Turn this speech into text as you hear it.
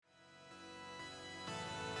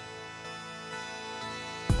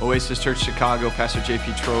Oasis Church Chicago, Pastor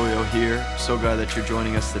JP Trolio here. So glad that you're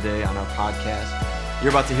joining us today on our podcast. You're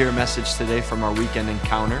about to hear a message today from our weekend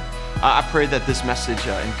encounter. I pray that this message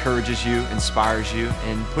encourages you, inspires you,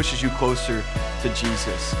 and pushes you closer to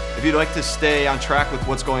Jesus. If you'd like to stay on track with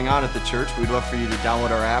what's going on at the church, we'd love for you to download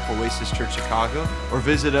our app, Oasis Church Chicago, or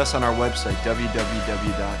visit us on our website,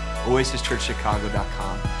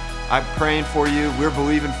 www.oasischurchchicago.com. I'm praying for you, we're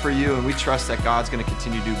believing for you, and we trust that God's going to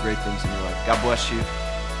continue to do great things in your life. God bless you.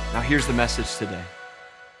 Now here's the message today.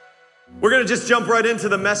 We're going to just jump right into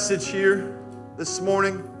the message here this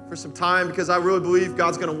morning for some time because I really believe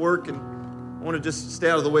God's going to work, and I want to just stay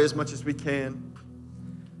out of the way as much as we can.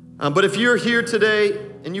 But if you're here today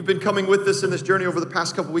and you've been coming with us in this journey over the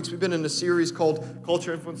past couple weeks, we've been in a series called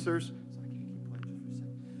Culture Influencers.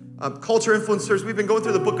 Culture Influencers, we've been going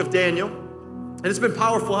through the book of Daniel, and it's been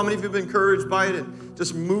powerful. How many of you have been encouraged by it and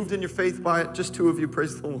just moved in your faith by it? Just 2 of you,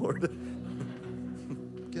 praise the Lord.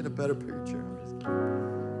 Get a better picture.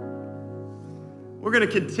 We're going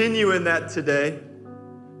to continue in that today,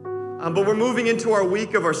 but we're moving into our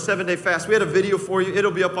week of our 7-day fast. We had a video for you. It'll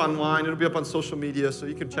be up online. It'll be up on social media, so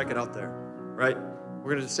you can check it out there, right?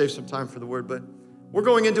 We're going to save some time for the word, but we're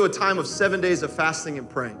going into a time of 7 days of fasting and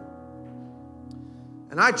praying.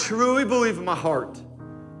 And I truly believe in my heart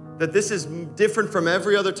that this is different from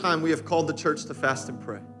every other time we have called the church to fast and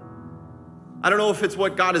pray. I don't know if it's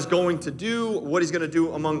what God is going to do, what he's going to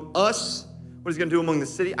do among us, what he's going to do among the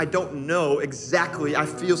city. I don't know exactly. I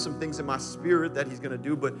feel some things in my spirit that he's going to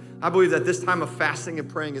do, but I believe that this time of fasting and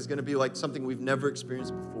praying is going to be like something we've never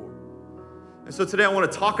experienced before. And so today I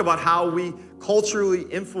want to talk about how we culturally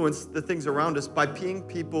influence the things around us by being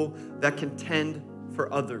people that contend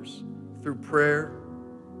for others through prayer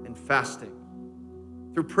and fasting.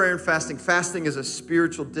 Through prayer and fasting. Fasting is a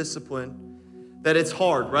spiritual discipline that it's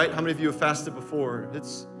hard, right? How many of you have fasted before?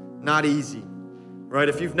 It's not easy, right?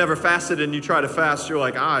 If you've never fasted and you try to fast, you're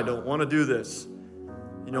like, I don't want to do this.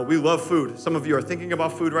 You know, we love food. Some of you are thinking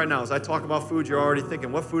about food right now. As I talk about food, you're already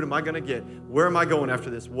thinking, what food am I going to get? Where am I going after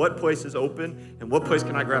this? What place is open? And what place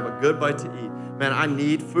can I grab a good bite to eat? Man, I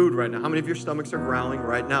need food right now. How many of your stomachs are growling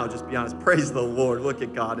right now? Just be honest. Praise the Lord. Look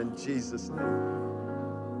at God in Jesus'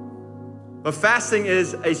 name. But fasting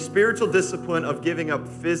is a spiritual discipline of giving up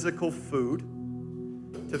physical food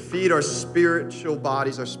to feed our spiritual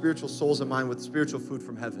bodies, our spiritual souls and mind with spiritual food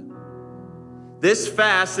from heaven. This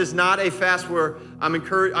fast is not a fast where I'm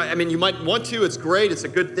encouraged. I mean, you might want to. It's great. It's a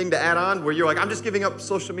good thing to add on where you're like, I'm just giving up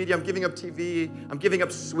social media. I'm giving up TV. I'm giving up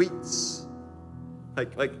sweets.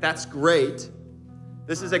 Like that's great.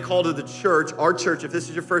 This is a call to the church, our church. If this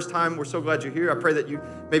is your first time, we're so glad you're here. I pray that you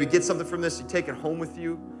maybe get something from this. You take it home with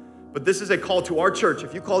you. But this is a call to our church.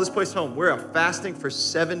 If you call this place home, we're fasting for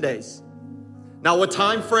 7 days. Now, what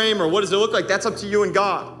time frame or what does it look like? That's up to you and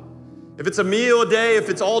God. If it's a meal a day, if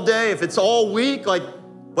it's all day, if it's all week, like,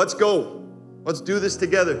 let's go. Let's do this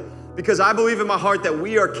together. Because I believe in my heart that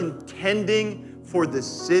we are contending for the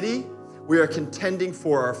city. We are contending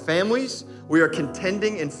for our families. We are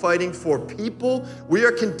contending and fighting for people. We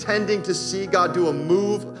are contending to see God do a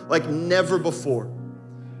move like never before.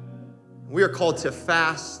 We are called to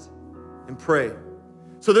fast and pray.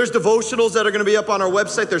 So there's devotionals that are going to be up on our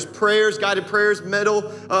website. There's prayers, guided prayers,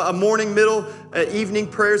 morning, middle, evening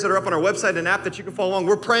prayers that are up on our website, an app that you can follow along.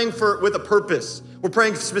 We're praying with a purpose. We're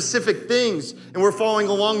praying specific things, and we're following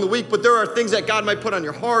along the week. But there are things that God might put on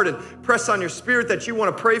your heart and press on your spirit that you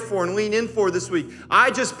want to pray for and lean in for this week.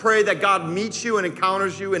 I just pray that God meets you and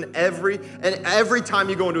encounters you in every time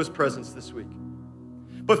you go into his presence this week.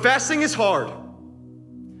 But fasting is hard.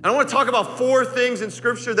 And I want to talk about 4 things in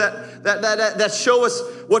Scripture that show us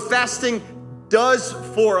what fasting does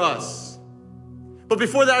for us. But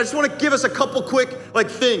before that, I just want to give us a couple quick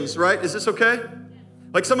things, right? Is this okay?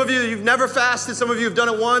 Like some of you, you've never fasted. Some of you have done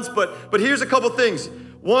it once, but here's a couple things.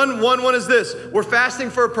 One is this. We're fasting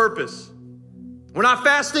for a purpose. We're not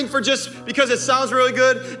fasting for just because it sounds really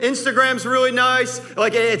good. Instagram's really nice.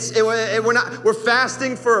 We're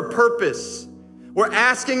fasting for a purpose. We're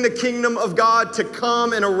asking the kingdom of God to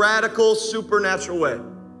come in a radical, supernatural way.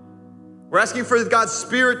 We're asking for God's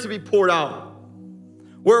Spirit to be poured out.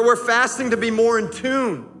 We're fasting to be more in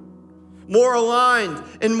tune, more aligned,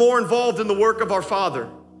 and more involved in the work of our Father.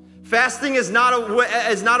 Fasting is not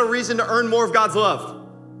a reason to earn more of God's love.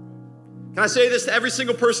 Can I say this to every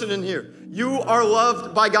single person in here? You are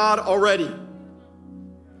loved by God already.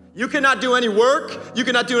 You cannot do any work. You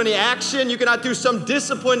cannot do any action. You cannot do some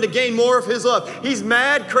discipline to gain more of his love. He's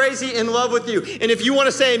mad, crazy, in love with you. And if you want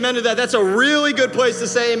to say amen to that, that's a really good place to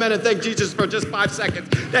say amen and thank Jesus for just 5 seconds.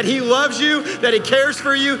 That he loves you, that he cares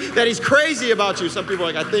for you, that he's crazy about you. Some people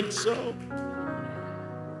are like, I think so.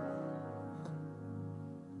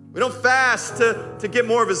 We don't fast to get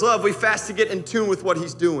more of his love. We fast to get in tune with what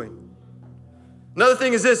he's doing. Another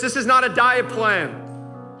thing is this is not a diet plan.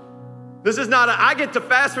 This is not I get to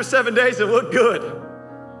fast for 7 days and look good.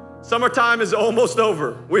 Summertime is almost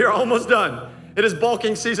over. We are almost done. It is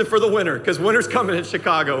bulking season for the winter because winter's coming in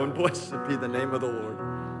Chicago, and blessed be the name of the Lord.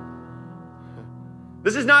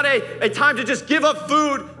 This is not a time to just give up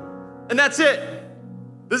food and that's it.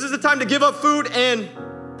 This is the time to give up food and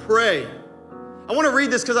pray. I want to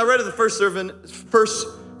read this because I read it the first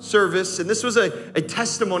service, and this was a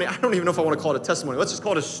testimony. I don't even know if I want to call it a testimony. Let's just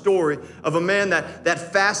call it a story of a man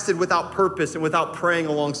that fasted without purpose and without praying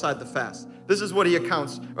alongside the fast. This is what he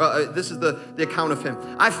accounts. This is the account of him.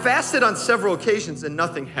 I fasted on several occasions and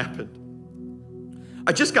nothing happened.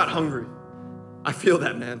 I just got hungry. I feel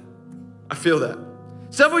that, man. I feel that.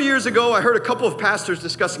 Several years ago, I heard a couple of pastors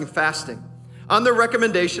discussing fasting. On their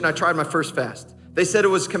recommendation, I tried my first fast. They said it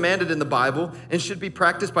was commanded in the Bible and should be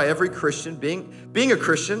practiced by every Christian. Being a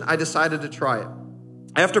Christian, I decided to try it.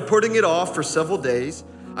 After putting it off for several days,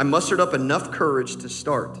 I mustered up enough courage to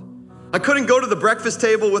start. I couldn't go to the breakfast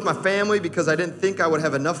table with my family because I didn't think I would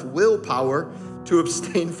have enough willpower to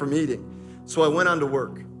abstain from eating. So I went on to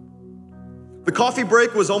work. The coffee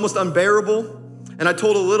break was almost unbearable, and I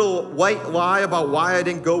told a little white lie about why I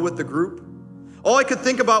didn't go with the group. All I could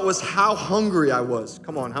think about was how hungry I was.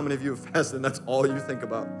 Come on, how many of you have fasted and that's all you think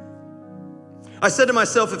about? I said to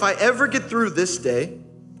myself, if I ever get through this day,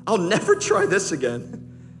 I'll never try this again.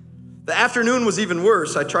 The afternoon was even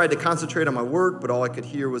worse. I tried to concentrate on my work, but all I could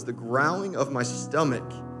hear was the growling of my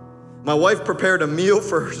stomach. My wife prepared a meal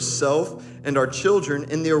for herself and our children,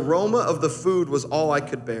 and the aroma of the food was all I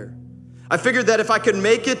could bear. I figured that if I could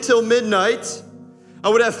make it till midnight, I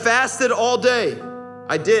would have fasted all day.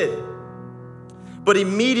 I did. But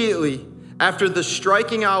immediately after the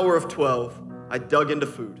striking hour of 12, I dug into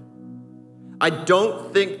food. I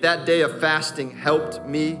don't think that day of fasting helped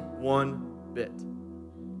me one bit.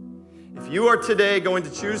 If you are today going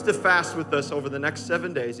to choose to fast with us over the next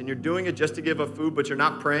 7 days, and you're doing it just to give up food, but you're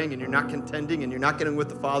not praying and you're not contending and you're not getting with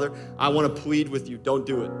the Father, I want to plead with you, don't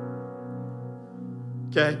do it.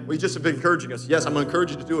 Okay? We just have been encouraging us. Yes, I'm going to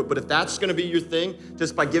encourage you to do it, but if that's going to be your thing,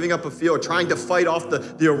 just by giving up a feel or trying to fight off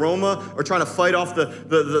the aroma or trying to fight off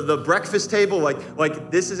the breakfast table,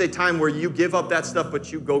 like this is a time where you give up that stuff,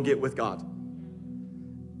 but you go get with God.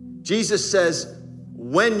 Jesus says,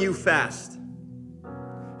 when you fast.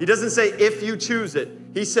 He doesn't say if you choose it.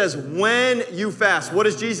 He says when you fast. What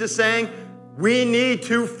is Jesus saying? We need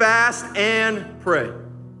to fast and pray.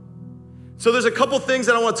 So there's a couple things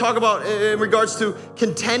that I want to talk about in regards to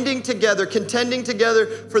contending together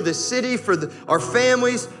for the city, for our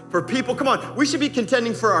families, for people. Come on, we should be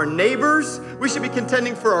contending for our neighbors. We should be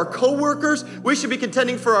contending for our coworkers. We should be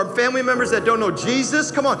contending for our family members that don't know Jesus.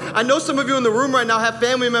 Come on, I know some of you in the room right now have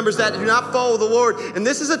family members that do not follow the Lord. And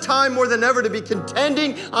this is a time more than ever to be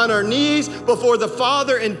contending on our knees before the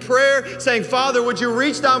Father in prayer, saying, Father, would you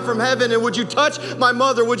reach down from heaven and would you touch my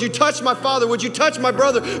mother? Would you touch my father? Would you touch my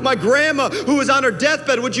brother, my grandma who is on her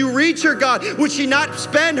deathbed? Would you reach her, God? Would she not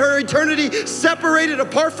spend her eternity separated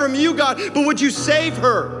apart from you, God? But would you save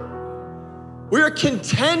her? We are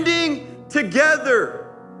contending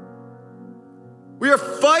together. We are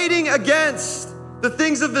fighting against the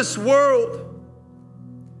things of this world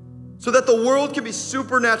so that the world can be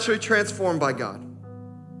supernaturally transformed by God.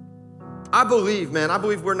 I believe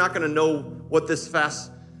we're not going to know what this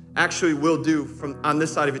fast actually will do on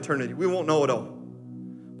this side of eternity. We won't know it all.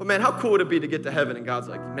 But man, how cool would it be to get to heaven and God's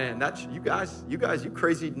like, man, that's you guys, you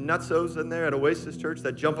crazy nutsos in there at Oasis Church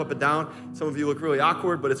that jump up and down. Some of you look really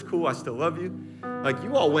awkward, but it's cool. I still love you. Like,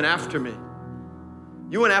 you all went after me.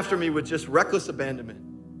 You went after me with just reckless abandonment.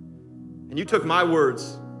 And you took my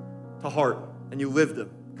words to heart and you lived them.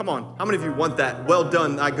 Come on, how many of you want that? Well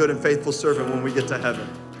done, thy good and faithful servant, when we get to heaven.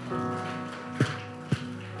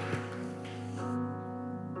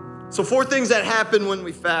 So 4 things that happen when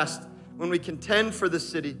we fast, when we contend for the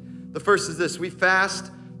city. The first is this: we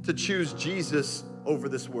fast to choose Jesus over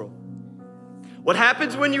this world. What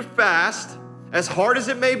happens when you fast, as hard as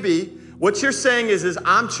it may be, what you're saying is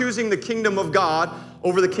I'm choosing the kingdom of God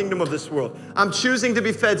over the kingdom of this world. I'm choosing to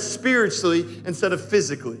be fed spiritually instead of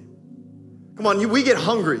physically. Come on, we get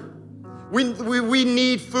hungry. We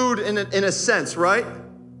need food in a sense, right?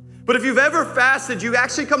 But if you've ever fasted, you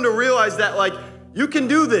actually come to realize that you can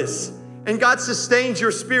do this. And God sustains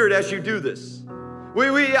your spirit as you do this.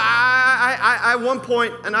 I at one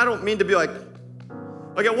point, and I don't mean to be like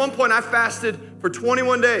at one point I fasted for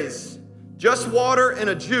 21 days, just water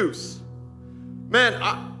and a juice. Man,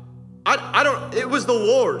 I don't, it was the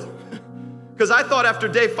Lord. Because I thought after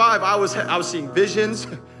day 5, I was seeing visions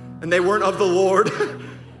and they weren't of the Lord.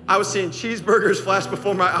 I was seeing cheeseburgers flash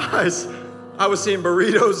before my eyes. I was seeing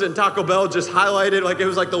burritos and Taco Bell just highlighted. Like it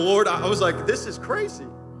was like the Lord. I was like, this is crazy.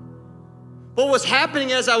 But what was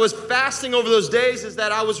happening as I was fasting over those days is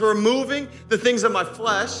that I was removing the things of my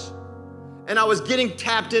flesh and I was getting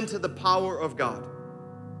tapped into the power of God.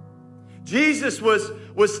 Jesus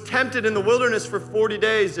was tempted in the wilderness for 40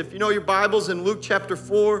 days. If you know your Bibles, in Luke chapter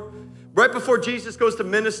 4, right before Jesus goes to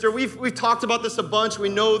minister, we've talked about this a bunch. We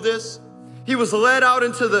know this. He was led out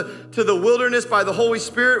into the wilderness by the Holy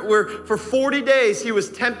Spirit, where for 40 days he was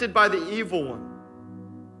tempted by the evil one.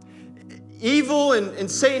 Evil and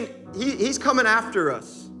Satan, he's coming after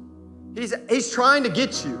us. He's trying to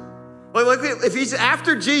get you. Like if he's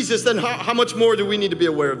after Jesus, then how much more do we need to be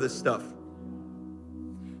aware of this stuff?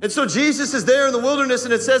 And so Jesus is there in the wilderness,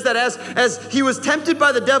 and it says that as he was tempted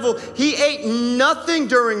by the devil, he ate nothing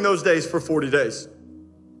during those days for 40 days.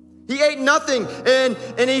 He ate nothing. And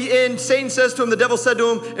Satan says to him, the devil said to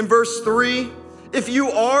him in verse 3, if you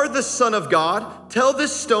are the Son of God, tell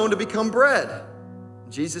this stone to become bread.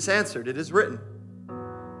 Jesus answered, it is written,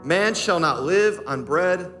 man shall not live on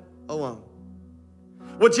bread alone.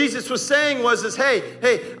 What Jesus was saying was, hey,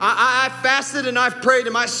 I fasted and I've prayed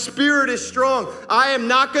and my spirit is strong. I am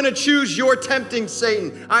not going to choose your tempting,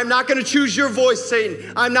 Satan. I'm not going to choose your voice,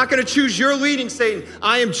 Satan. I'm not going to choose your leading, Satan.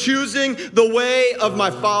 I am choosing the way of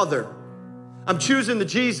my Father. I'm choosing the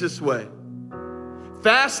Jesus way.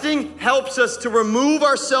 Fasting helps us to remove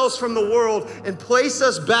ourselves from the world and place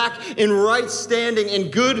us back in right standing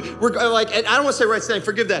and good, I don't want to say right standing,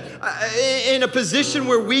 forgive that, in a position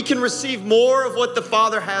where we can receive more of what the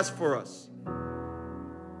Father has for us.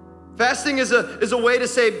 Fasting is a way to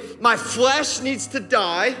say, my flesh needs to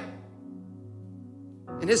die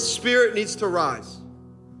and his spirit needs to rise.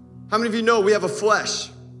 How many of you know we have a flesh?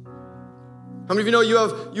 How many of you know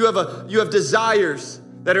you have desires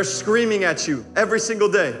that are screaming at you every single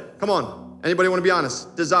day? Come on, anybody want to be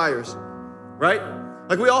honest? Desires, right?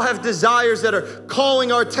 Like we all have desires that are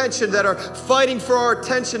calling our attention, that are fighting for our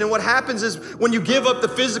attention. And what happens is when you give up the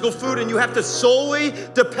physical food and you have to solely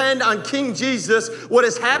depend on King Jesus, what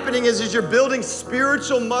is happening is you're building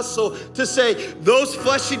spiritual muscle to say, those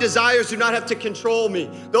fleshy desires do not have to control me.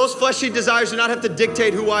 Those fleshy desires do not have to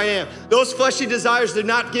dictate who I am. Those fleshy desires do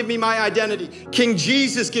not give me my identity. King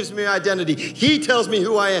Jesus gives me identity. He tells me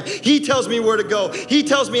who I am. He tells me where to go. He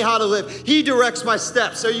tells me how to live. He directs my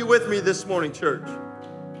steps. Are you with me this morning, church?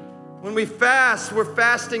 When we fast, we're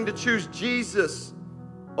fasting to choose Jesus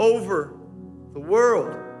over the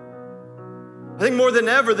world. I think more than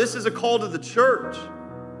ever, this is a call to the church.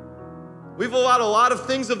 We've allowed a lot of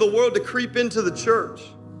things of the world to creep into the church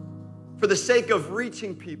for the sake of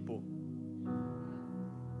reaching people.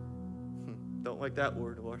 Don't like that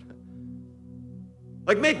word, Lord.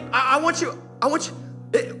 I want you,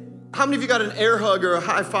 how many of you got an air hug or a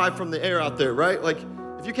high five from the air out there, right? Like,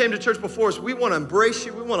 if you came to church before us, we want to embrace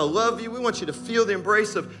you. We want to love you. We want you to feel the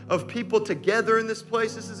embrace of people together in this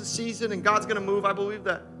place. This is a season and God's going to move. I believe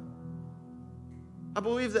that. I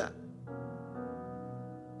believe that.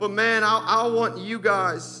 But man, I want you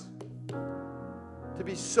guys to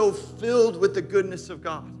be so filled with the goodness of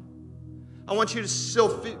God. I want you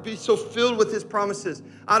to be so filled with his promises.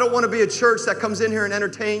 I don't want to be a church that comes in here and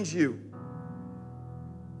entertains you.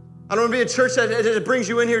 I don't want to be a church that brings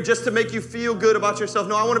you in here just to make you feel good about yourself.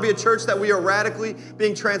 No, I want to be a church that we are radically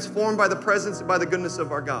being transformed by the presence and by the goodness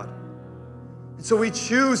of our God. And so we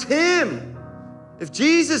choose him. If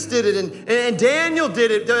Jesus did it and Daniel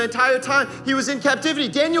did it the entire time he was in captivity,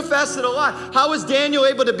 Daniel fasted a lot. How was Daniel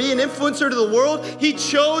able to be an influencer to the world? He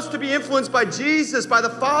chose to be influenced by Jesus, by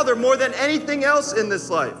the Father, more than anything else in this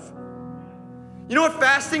life. You know what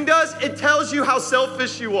fasting does? It tells you how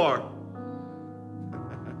selfish you are.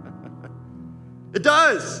 It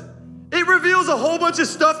does. It reveals a whole bunch of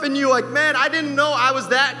stuff in you. Like, man, I didn't know I was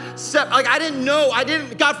that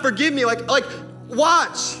God forgive me. Like,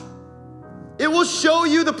 watch. It will show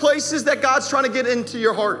you the places that God's trying to get into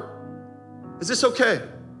your heart. Is this okay?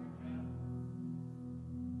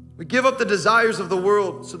 We give up the desires of the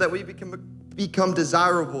world so that we become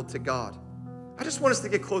desirable to God. I just want us to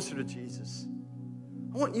get closer to Jesus.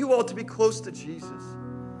 I want you all to be close to Jesus.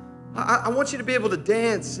 I want you to be able to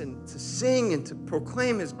dance and to sing and to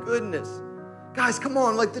proclaim his goodness. Guys, come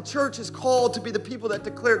on, like the church is called to be the people that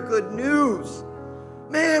declare good news.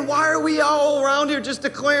 Man, why are we all around here just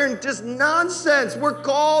declaring just nonsense? We're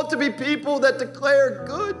called to be people that declare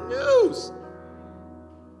good news.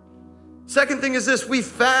 Second thing is this, we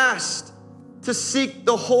fast to seek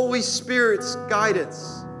the Holy Spirit's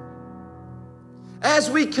guidance. As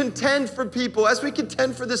we contend for people, as we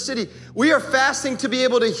contend for the city, we are fasting to be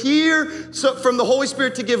able to hear from the Holy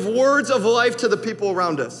Spirit to give words of life to the people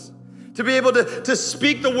around us. To be able to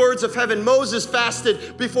speak the words of heaven. Moses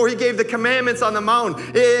fasted before he gave the commandments on the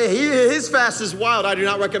mountain. His fast is wild. I do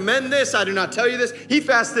not recommend this. I do not tell you this. He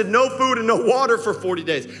fasted no food and no water for 40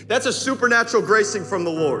 days. That's a supernatural gracing from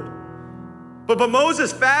the Lord. But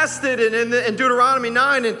Moses fasted in Deuteronomy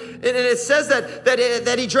 9, and it says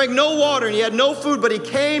that he drank no water and he had no food, but he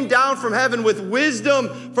came down from heaven with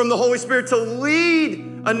wisdom from the Holy Spirit to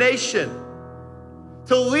lead a nation.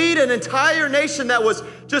 To lead an entire nation that was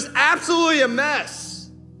just absolutely a mess.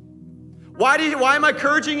 Why am I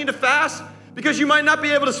encouraging you to fast? Because you might not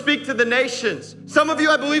be able to speak to the nations. Some of you,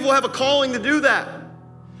 I believe, will have a calling to do that.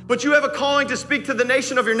 But you have a calling to speak to the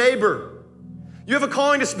nation of your neighbor. You have a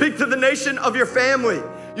calling to speak to the nation of your family.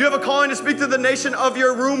 You have a calling to speak to the nation of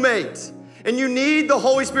your roommate. And you need the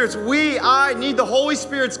Holy Spirit's, I need the Holy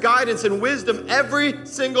Spirit's guidance and wisdom every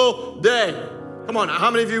single day. Come on, how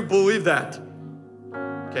many of you believe that?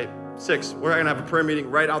 Okay, 6, we're gonna have a prayer meeting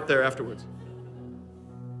right out there afterwards.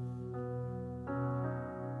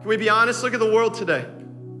 Can we be honest? Look at the world today.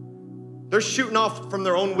 They're shooting off from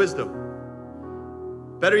their own wisdom.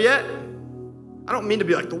 Better yet, I don't mean to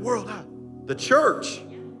be like the world, the church.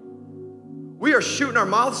 We are shooting our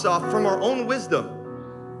mouths off from our own wisdom.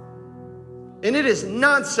 And it is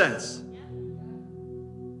nonsense.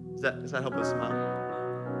 Does that help us somehow?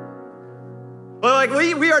 But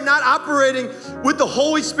we are not operating with the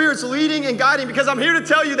Holy Spirit's leading and guiding, because I'm here to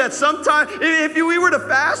tell you that sometime, if we were to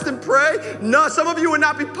fast and pray, no, some of you would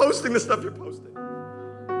not be posting the stuff you're posting.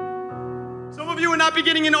 Some of you would not be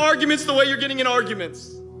getting in arguments the way you're getting in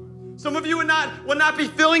arguments. Some of you would not be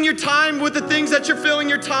filling your time with the things that you're filling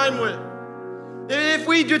your time with. If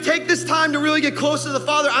we do take this time to really get close to the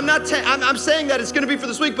Father, I'm saying that it's going to be for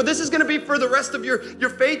this week, but this is going to be for the rest of your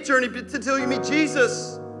faith journey until you meet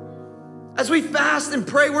Jesus. As we fast and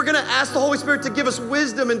pray, we're going to ask the Holy Spirit to give us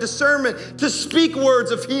wisdom and discernment to speak words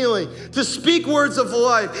of healing, to speak words of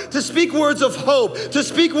life, to speak words of hope, to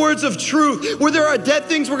speak words of truth. Where there are dead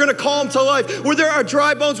things, we're going to call them to life. Where there are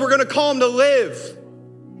dry bones, we're going to call them to live.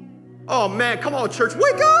 Oh man, come on, church,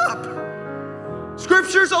 wake up.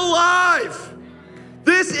 Scripture's alive.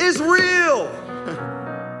 This is real.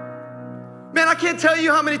 Man, I can't tell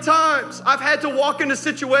you how many times I've had to walk into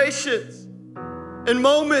situations and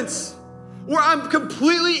moments where I'm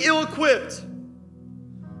completely ill-equipped.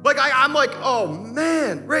 I'm like, oh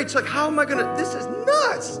man, Rach, how am I this is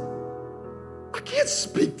nuts. I can't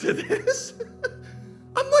speak to this.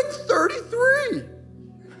 I'm 33.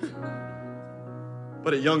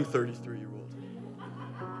 But a young 33-year-old.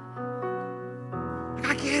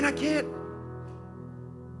 I can't.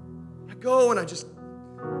 I go and I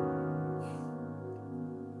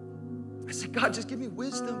said, God, just give me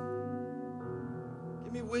wisdom.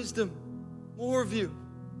 Give me wisdom. More of you.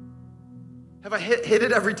 Have I hit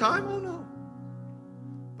it every time? Oh, no.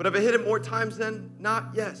 But have I hit it more times than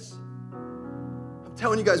not? Yes. I'm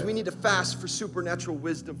telling you guys, we need to fast for supernatural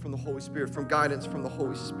wisdom from the Holy Spirit, from guidance from the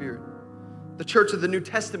Holy Spirit. The church of the New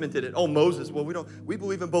Testament did it. Oh, Moses. Well, we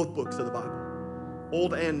believe in both books of the Bible,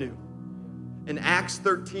 Old and New. In Acts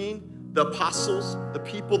 13, the apostles, the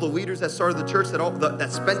people, the leaders that started the church,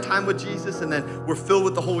 that spent time with Jesus and then were filled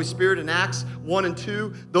with the Holy Spirit in Acts 1 and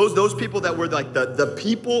 2, those people that were like the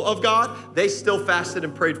people of God, they still fasted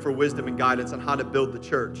and prayed for wisdom and guidance on how to build the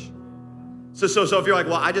church. So if you're like,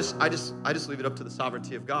 well, I just leave it up to the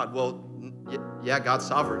sovereignty of God. Well, yeah, God's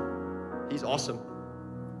sovereign. He's awesome.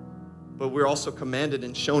 But we're also commanded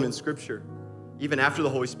and shown in Scripture, even after the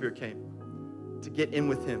Holy Spirit came, to get in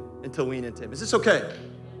with Him and to lean into Him. Is this okay?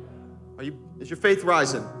 Is your faith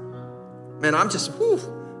rising? Man, I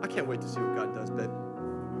can't wait to see what God does, babe.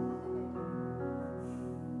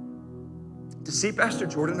 To see Pastor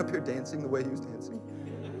Jordan up here dancing the way he was dancing.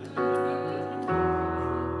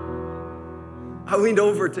 I leaned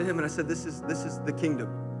over to him and I said, this is the kingdom.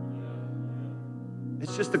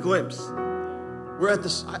 It's just a glimpse. We're at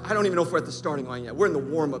I don't even know if we're at the starting line yet. We're in the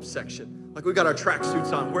warm-up section. We got our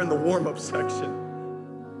tracksuits on. We're in the warm-up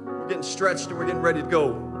section. We're getting stretched and we're getting ready to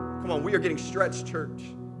go. Come on, we are getting stretched, church.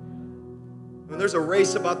 When there's a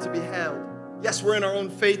race about to be held. Yes, we're in our own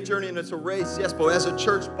faith journey and it's a race. Yes, but as a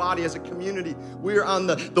church body, as a community, we are on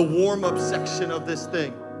the warm-up section of this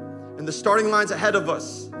thing. And the starting line's ahead of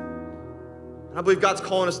us. And I believe God's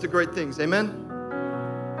calling us to great things. Amen?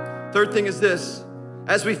 Third thing is this.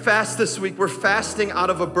 As we fast this week, we're fasting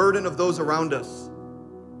out of a burden of those around us.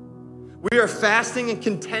 We are fasting and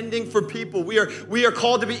contending for people. We are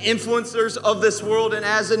called to be influencers of this world. And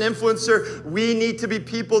as an influencer, we need to be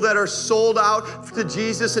people that are sold out to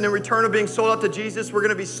Jesus. And in return of being sold out to Jesus, we're going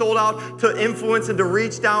to be sold out to influence and to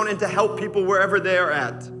reach down and to help people wherever they are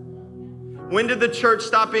at. When did the church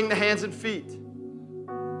stop being the hands and feet?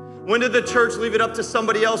 When did the church leave it up to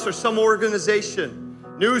somebody else or some organization?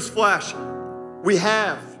 Newsflash, we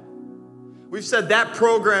have. We've said that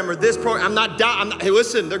program or this program, hey,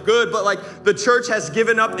 listen, they're good, but like the church has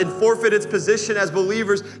given up and forfeited its position as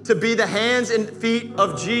believers to be the hands and feet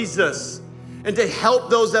of Jesus and to help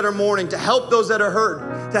those that are mourning, to help those that are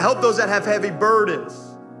hurt, to help those that have heavy burdens.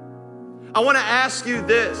 I want to ask you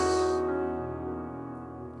this.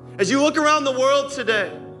 As you look around the world today,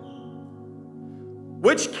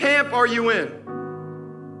 which camp are you in?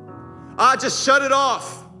 Just shut it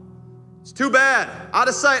off. It's too bad. Out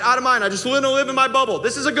of sight, out of mind. I just want to live in my bubble.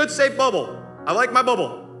 This is a good, safe bubble. I like my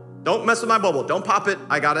bubble. Don't mess with my bubble. Don't pop it.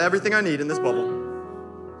 I got everything I need in this bubble.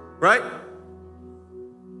 Right?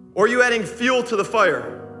 Or are you adding fuel to the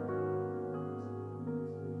fire?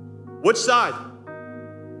 Which side?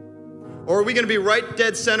 Or are we going to be right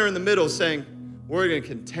dead center in the middle saying, we're going to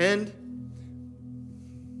contend?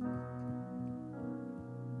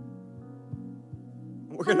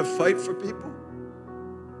 We're going to fight for people?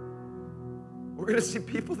 We're going to see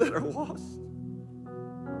people that are lost.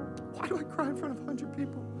 Why do I cry in front of 100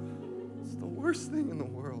 people? It's the worst thing in the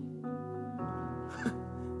world.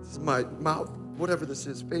 This is my mouth, whatever this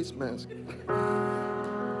is, face mask.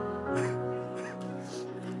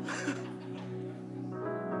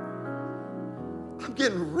 I'm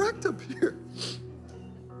getting wrecked up here.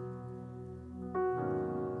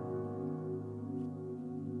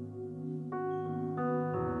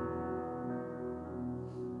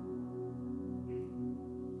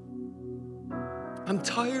 I'm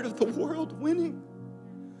tired of the world winning.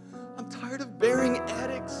 I'm tired of burying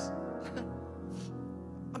addicts.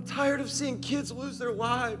 I'm tired of seeing kids lose their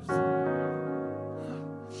lives.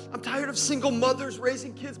 I'm tired of single mothers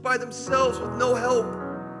raising kids by themselves with no help.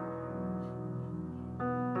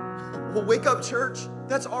 Well, wake up, church.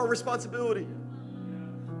 That's our responsibility.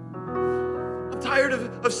 I'm tired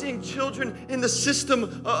of seeing children in the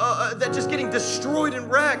system that just getting destroyed and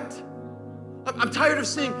wrecked. I'm tired of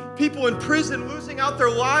seeing people in prison losing out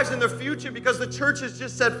their lives and their future because the church has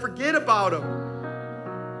just said, forget about them.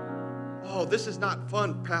 Oh, this is not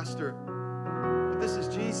fun, Pastor, but this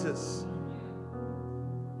is Jesus.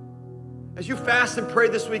 As you fast and pray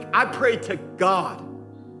this week, I pray to God,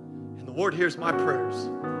 and the Lord hears my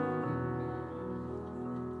prayers.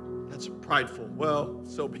 That's prideful. Well,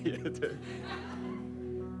 so be it.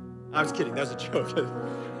 I was kidding. That was a joke. I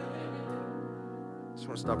just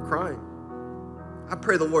want to stop crying. I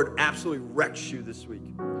pray the Lord absolutely wrecks you this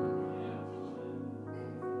week.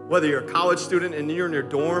 Whether you're a college student and you're in your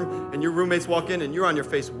dorm and your roommates walk in and you're on your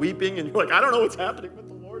face weeping and you're like, I don't know what's happening, but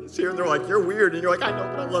the Lord is here. And they're like, you're weird. And you're like, I know,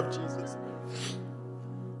 but I love Jesus.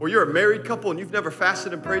 Or you're a married couple and you've never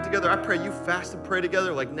fasted and prayed together. I pray you fast and pray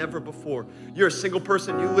together like never before. You're a single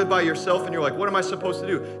person, you live by yourself, and you're like, what am I supposed to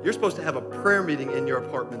do? You're supposed to have a prayer meeting in your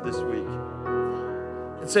apartment this week.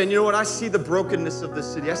 And saying, you know what, I see the brokenness of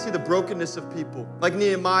this city. I see the brokenness of people. Like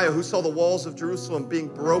Nehemiah, who saw the walls of Jerusalem being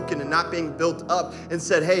broken and not being built up and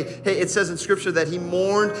said, hey, it says in Scripture that he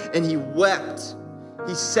mourned and he wept.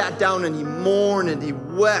 He sat down and he mourned and he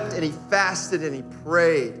wept and he fasted and he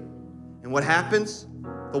prayed. And what happens?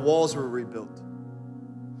 The walls were rebuilt.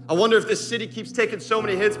 I wonder if this city keeps taking so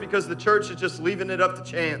many hits because the church is just leaving it up to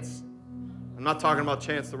Chance. I'm not talking about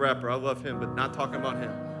Chance the rapper. I love him, but not talking about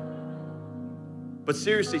him. But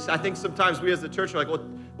seriously, I think sometimes we as the church are like,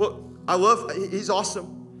 well, he's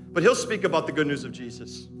awesome, but he'll speak about the good news of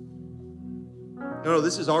Jesus. No,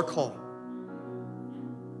 this is our call.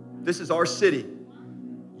 This is our city.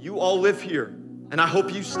 You all live here, and I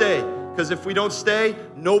hope you stay, because if we don't stay,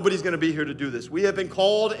 nobody's going to be here to do this. We have been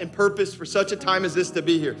called and purposed for such a time as this to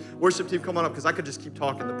be here. Worship team, come on up, because I could just keep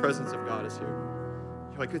talking. The presence of God is here.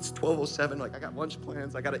 You're like, it's 12:07. Like, I got lunch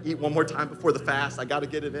plans. I got to eat one more time before the fast. I got to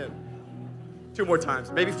get it in. 2 more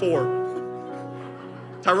times, maybe 4.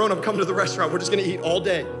 Tyrone, I'm coming to the restaurant. We're just going to eat all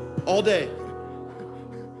day. All day.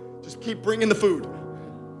 Just keep bringing the food.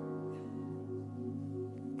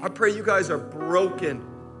 I pray you guys are broken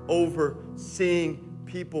over seeing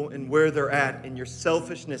people and where they're at, and your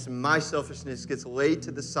selfishness and my selfishness gets laid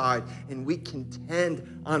to the side, and we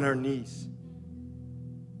contend on our knees.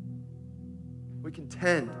 We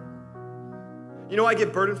contend. You know, I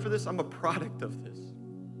get burdened for this. I'm a product of this.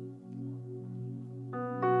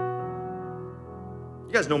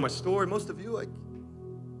 You guys know my story. Most of you, like,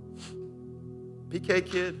 PK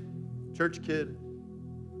kid, church kid,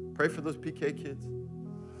 Pray for those PK kids.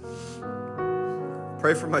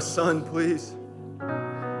 Pray for my son, please.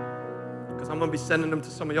 Because I'm going to be sending them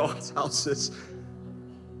to some of y'all's houses.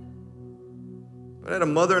 I had a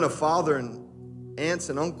mother and a father and aunts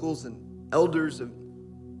and uncles and elders and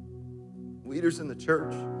leaders in the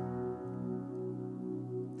church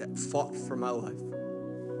that fought for my life.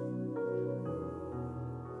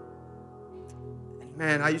 And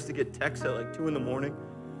man, I used to get texts at like 2 a.m,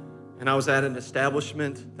 and I was at an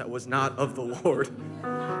establishment that was not of the Lord.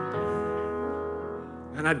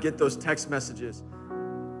 And I'd get those text messages.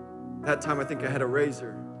 That time I think I had a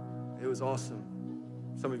Razor. It was awesome.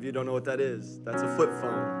 Some of you don't know what that is. That's a flip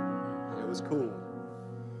phone. It was cool.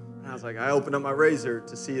 And I was like, I opened up my Razor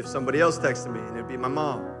to see if somebody else texted me, and it'd be my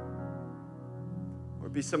mom. Or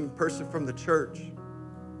it'd be some person from the church. And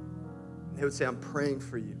they would say, I'm praying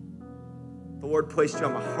for you. The Lord placed you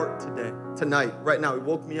on my heart tonight, right now. He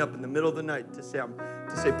woke me up in the middle of the night to say,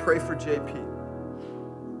 pray for JP.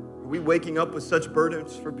 Are we waking up with such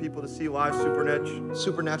burdens for people to see lives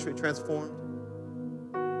supernaturally transformed?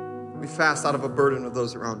 We fast out of a burden of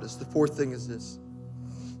those around us. The fourth thing is this.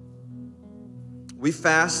 We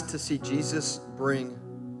fast to see Jesus bring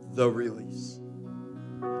the release.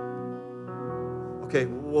 Okay,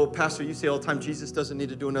 well, Pastor, you say all the time, Jesus doesn't need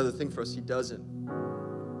to do another thing for us. He doesn't.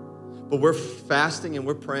 But we're fasting and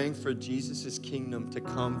we're praying for Jesus' kingdom to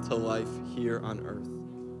come to life here on earth.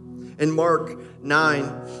 In Mark 9,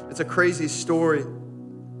 it's a crazy story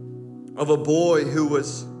of a boy who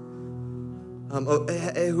has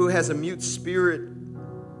a mute spirit,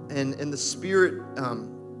 and the spirit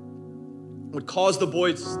would cause the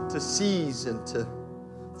boy to seize and to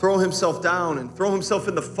throw himself down and throw himself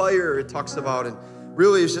in the fire, it talks about. And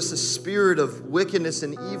really, it's just a spirit of wickedness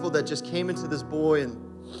and evil that just came into this boy. And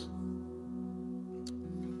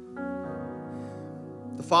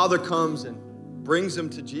the father comes and brings him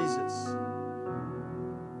to Jesus.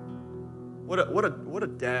 What a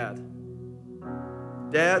dad.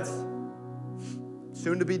 Dads,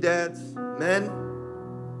 soon to be dads, men,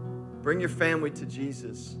 bring your family to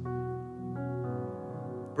Jesus.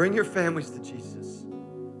 Bring your families to Jesus.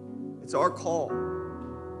 It's our call.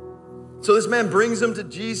 So this man brings him to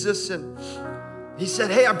Jesus, and he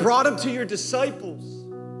said, hey, I brought him to your disciples,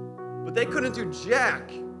 but they couldn't do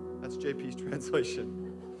jack. That's JP's translation.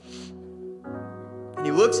 And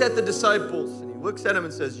he looks at the disciples, and he looks at them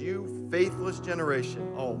and says, you faithless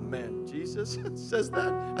generation. Oh man, Jesus says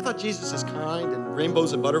that? I thought Jesus is kind and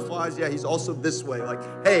rainbows and butterflies. Yeah, he's also this way. Like,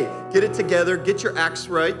 hey, get it together, get your acts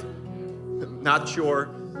right.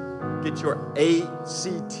 Get your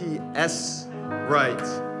ACTS right.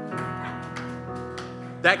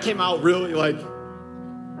 That came out really like,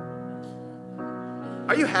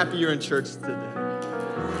 are you happy you're in church today?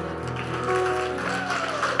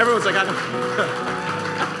 Everyone's like, I know.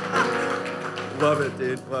 Love it,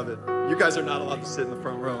 dude, love it. You guys are not allowed to sit in the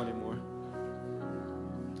front row anymore.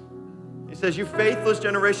 He says, you faithless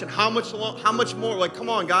generation, how much more? Like, come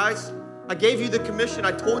on, guys. I gave you the commission.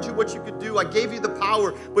 I told you what you could do. I gave you the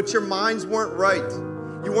power, but your minds weren't right.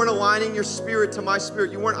 You weren't aligning your spirit to my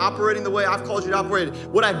spirit. You weren't operating the way I've called you to operate.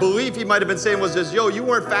 What I believe he might have been saying was this, yo, you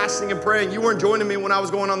weren't fasting and praying. You weren't joining me when I was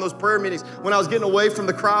going on those prayer meetings, when I was getting away from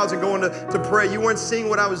the crowds and going to pray. You weren't seeing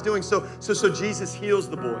what I was doing. So Jesus heals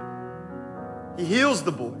the boy. He heals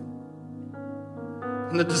the boy.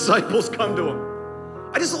 And the disciples come to him.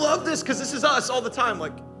 I just love this because this is us all the time.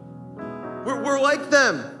 Like, we're like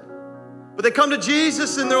them. But they come to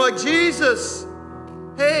Jesus and they're like, Jesus,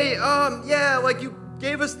 hey, like you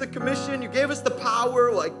gave us the commission, you gave us the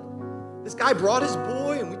power. Like, this guy brought his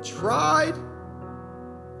boy and we tried.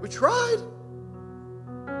 We tried.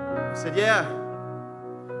 He said, yeah,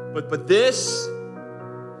 but this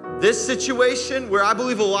situation where I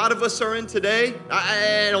believe a lot of us are in today,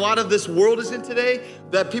 and a lot of this world is in today,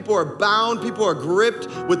 that people are bound, people are gripped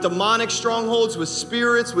with demonic strongholds, with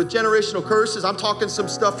spirits, with generational curses. I'm talking some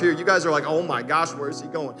stuff here. You guys are like, oh my gosh, where is he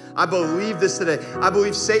going? I believe this today. I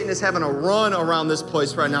believe Satan is having a run around this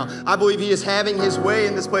place right now. I believe he is having his way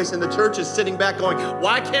in this place, and the church is sitting back going,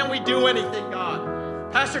 why can't we do anything,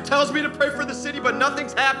 God? Pastor tells me to pray for the city, but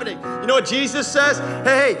nothing's happening. You know what Jesus says?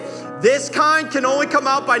 Hey, this kind can only come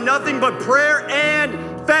out by nothing but prayer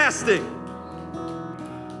and fasting.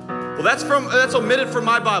 Well, that's omitted from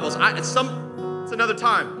my Bibles. It's another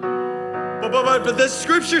time. But the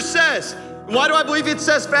scripture says, why do I believe it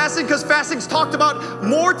says fasting? Because fasting's talked about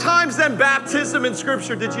more times than baptism in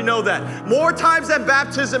scripture. Did you know that? More times than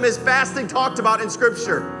baptism is fasting talked about in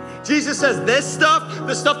scripture. Jesus says this stuff,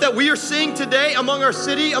 the stuff that we are seeing today among our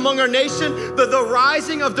city, among our nation, the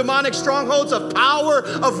rising of demonic strongholds, of power,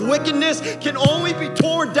 of wickedness can only be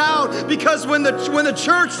torn down because when the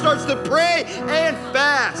church starts to pray and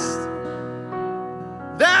fast,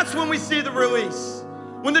 that's when we see the release.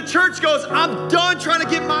 When the church goes, I'm done trying to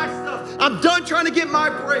get my stuff. I'm done trying to get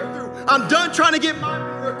my breakthrough. I'm done trying to get my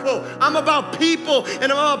miracle. I'm about people,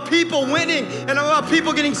 and I'm about people winning, and I'm about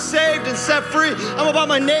people getting saved and set free. I'm about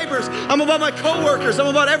my neighbors. I'm about my coworkers. I'm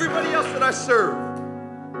about everybody else that I serve.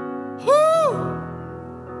 Woo!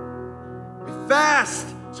 We fast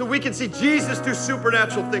so we can see Jesus do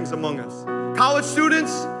supernatural things among us. College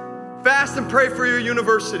students, fast and pray for your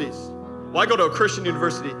universities. Well, I go to a Christian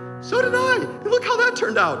university. So did I. And look how that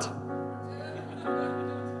turned out.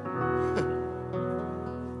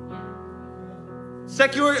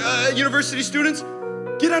 Secular university students,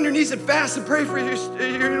 get on your knees and fast and pray for your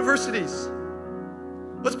universities.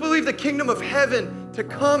 Let's believe the kingdom of heaven to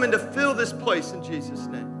come and to fill this place in Jesus'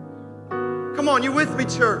 name. Come on, you with me,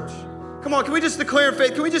 church? Come on, can we just declare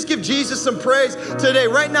faith? Can we just give Jesus some praise today,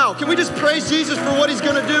 right now? Can we just praise Jesus for what he's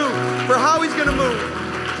going to do, for how he's going to move?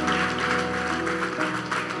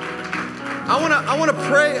 I want to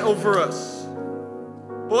pray over us.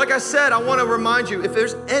 But like I said, I want to remind you, if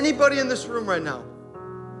there's anybody in this room right now,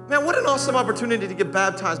 man, what an awesome opportunity to get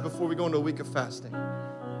baptized before we go into a week of fasting.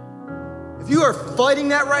 If you are fighting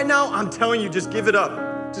that right now, I'm telling you, just give it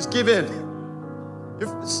up. Just give in. If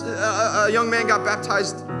a young man got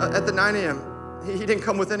baptized at the 9 a.m. He didn't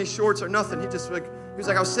come with any shorts or nothing. He was like,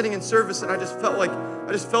 I was sitting in service and I just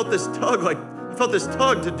felt this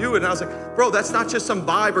tug to do it. And I was like, bro, that's not just some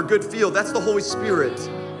vibe or good feel. That's the Holy Spirit,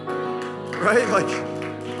 right?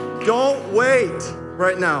 Like, don't wait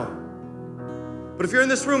right now. But if you're in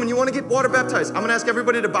this room and you want to get water baptized, I'm going to ask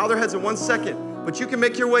everybody to bow their heads in 1 second. But you can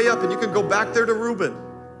make your way up and you can go back there to Reuben.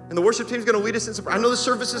 And the worship team's going to lead us in some prayer. I know the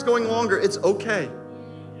service is going longer. It's okay.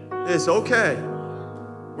 It's okay.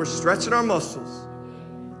 We're stretching our muscles.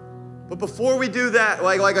 But before we do that,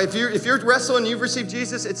 like if you're wrestling and you've received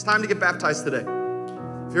Jesus, it's time to get baptized today.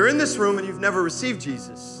 If you're in this room and you've never received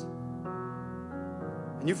Jesus,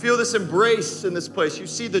 and you feel this embrace in this place, you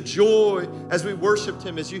see the joy as we worshiped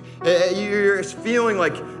him, as you're feeling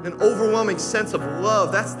like an overwhelming sense of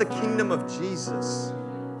love. That's the kingdom of Jesus.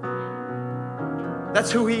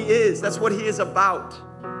 That's who he is. That's what he is about.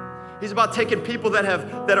 He's about taking people that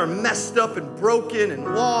are messed up and broken and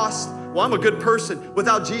lost. Well, I'm a good person.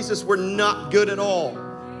 Without Jesus, we're not good at all.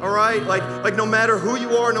 All right? Like no matter who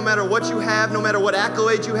you are, no matter what you have, no matter what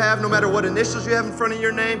accolades you have, no matter what initials you have in front of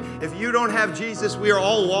your name, if you don't have Jesus, we are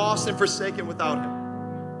all lost and forsaken without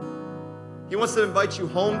him. He wants to invite you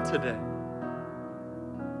home today.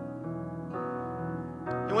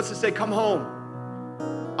 He wants to say, come home.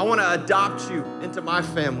 I want to adopt you into my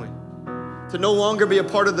family. To no longer be a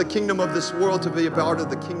part of the kingdom of this world, to be a part of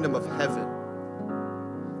the kingdom of heaven.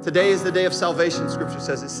 Today is the day of salvation, Scripture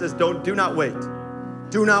says. It says, do not wait.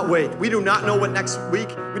 Do not wait. We do not know what next week,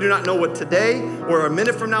 we do not know what today or a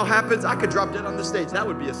minute from now happens. I could drop dead on the stage. That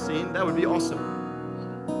would be a scene. That would be awesome.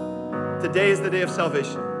 Today is the day of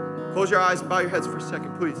salvation. Close your eyes and bow your heads for a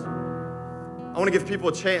second, please. I want to give people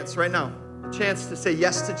a chance right now, a chance to say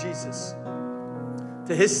yes to Jesus,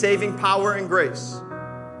 to his saving power and grace.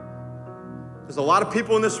 There's a lot of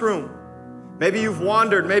people in this room. Maybe you've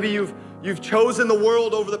wandered. Maybe you've chosen the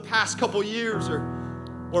world over the past couple years or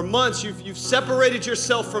months. You've separated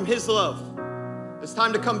yourself from his love. It's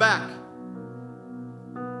time to come back.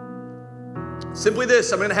 Simply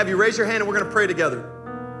this, I'm going to have you raise your hand and we're going to pray together.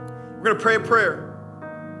 We're going to pray a prayer.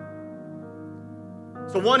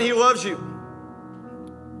 So 1, he loves you.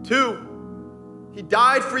 2, he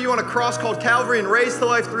died for you on a cross called Calvary and raised to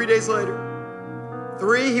life 3 days later.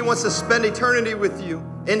 3, he wants to spend eternity with you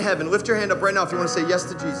in heaven. Lift your hand up right now if you want to say yes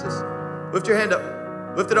to Jesus. Lift your hand up.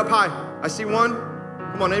 Lift it up high. I see one.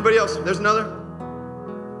 Come on, anybody else? There's another.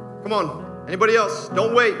 Come on, anybody else?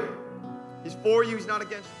 Don't wait. He's for you, he's not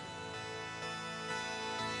against you.